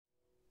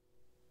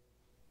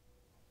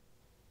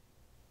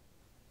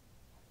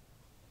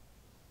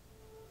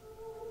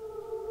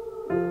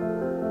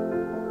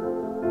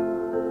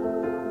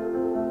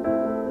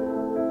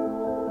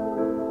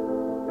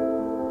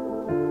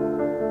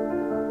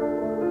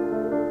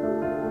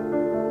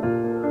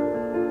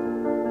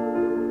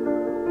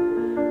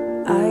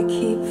I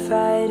keep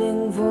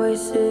fighting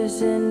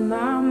voices in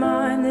my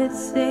mind that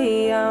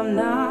say I'm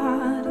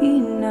not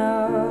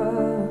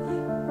enough.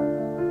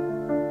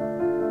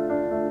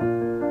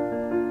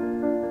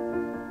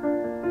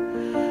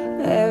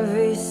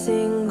 Every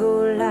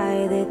single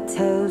lie that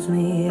tells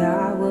me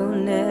I will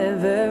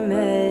never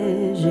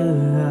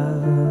measure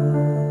up.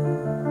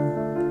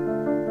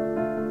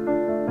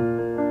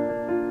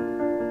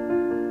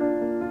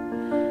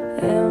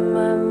 Am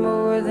I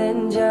more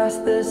than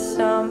just the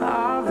sum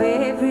of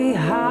every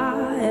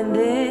high and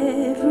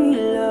every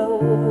low?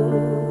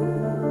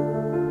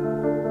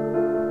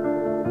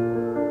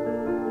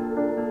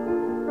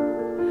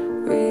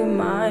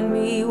 Remind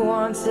me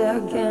once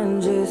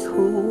again just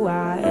who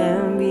I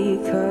am,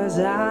 because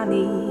I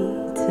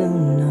need to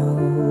know.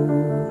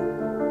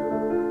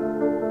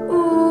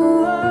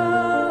 Ooh,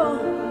 oh,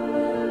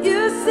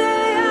 you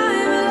say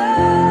I'm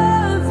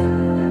loved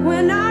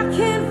when I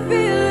can't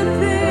feel a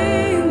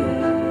thing.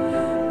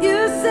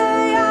 You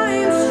say I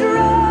am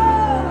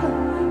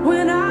strong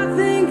when I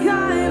think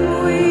I am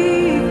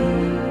weak.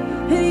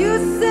 And you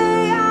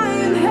say I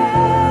am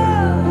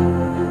held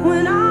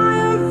when I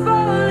am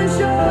falling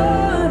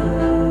short.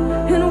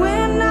 And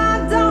when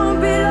I don't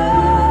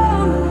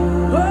belong,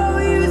 oh,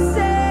 you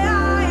say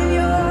I am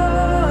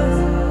yours.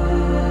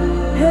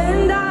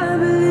 And I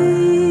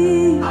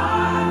believe,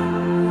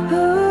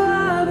 oh,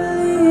 I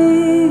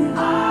believe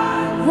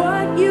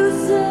what you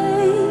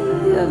say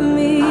of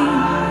me.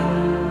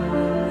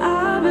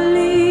 I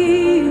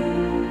believe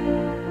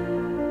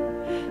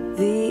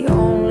the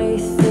only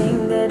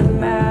thing that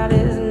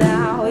matters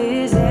now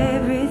is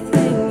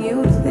everything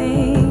you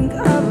think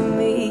of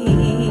me.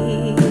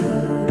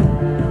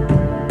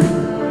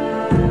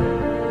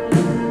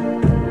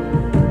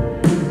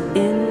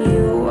 In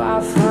you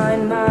I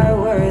find my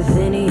worth,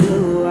 in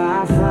you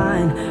I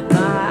find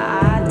my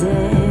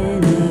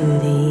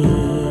identity.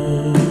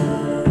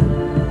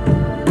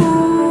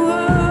 Ooh,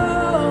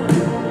 oh,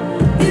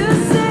 you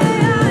say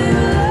I'm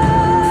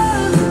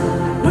loved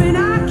when I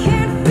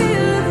can't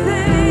feel a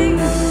thing.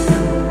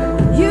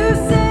 You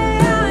say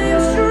I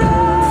am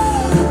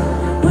strong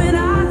when I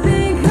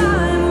think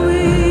I'm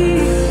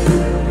weak.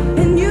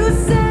 And you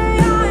say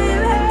I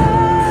am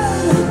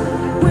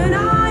held when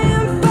I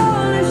am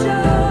falling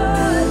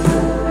short.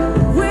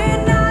 When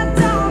I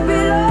don't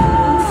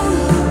belong,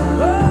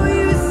 oh,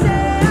 you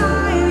say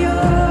I am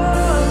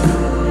yours.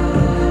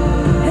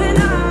 And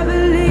I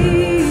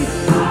believe,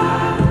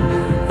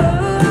 oh,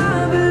 I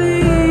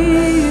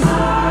believe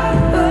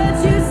what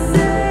you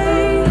say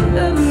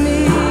of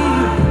me.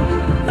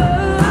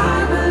 Oh, I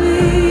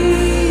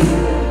believe.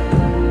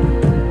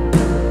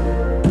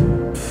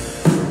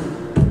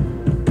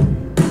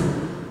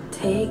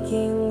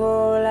 Taking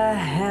all I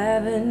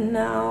have and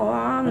now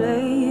I'm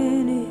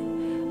laying it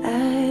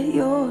at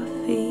your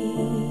feet.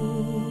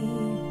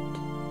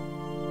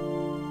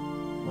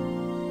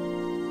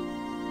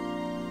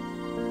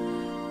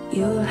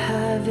 You'll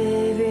have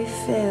every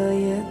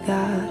failure,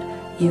 God.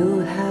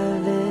 You'll have